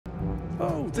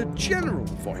Oh, the general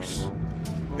voice.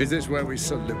 Is this where we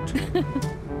salute?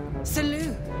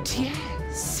 Salute,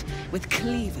 yes, with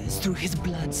cleavers through his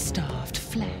blood-starved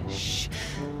flesh.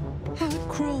 How it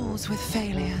crawls with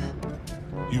failure.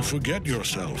 You forget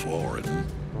yourself, Orin.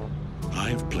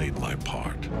 I've played my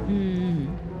part.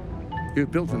 You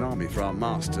built an army for our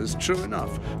masters, true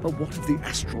enough. But what of the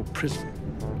astral prison?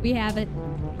 We have it.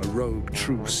 A rogue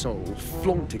true soul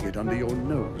flaunting it under your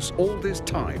nose all this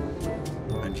time.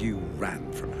 And you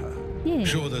ran from her. Yeah.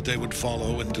 Sure that they would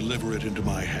follow and deliver it into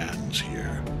my hands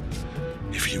here.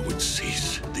 If you would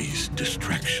cease these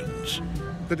distractions.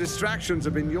 The distractions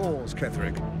have been yours,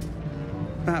 Ketheric.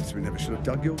 Perhaps we never should have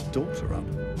dug your daughter up.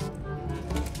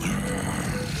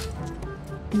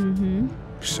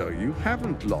 So you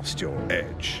haven't lost your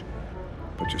edge.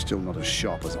 But you're still not as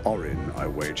sharp as Orin, I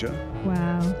wager.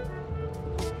 Wow.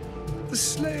 The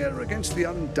Slayer against the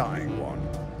Undying One.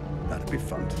 That'd be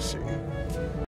fun to see.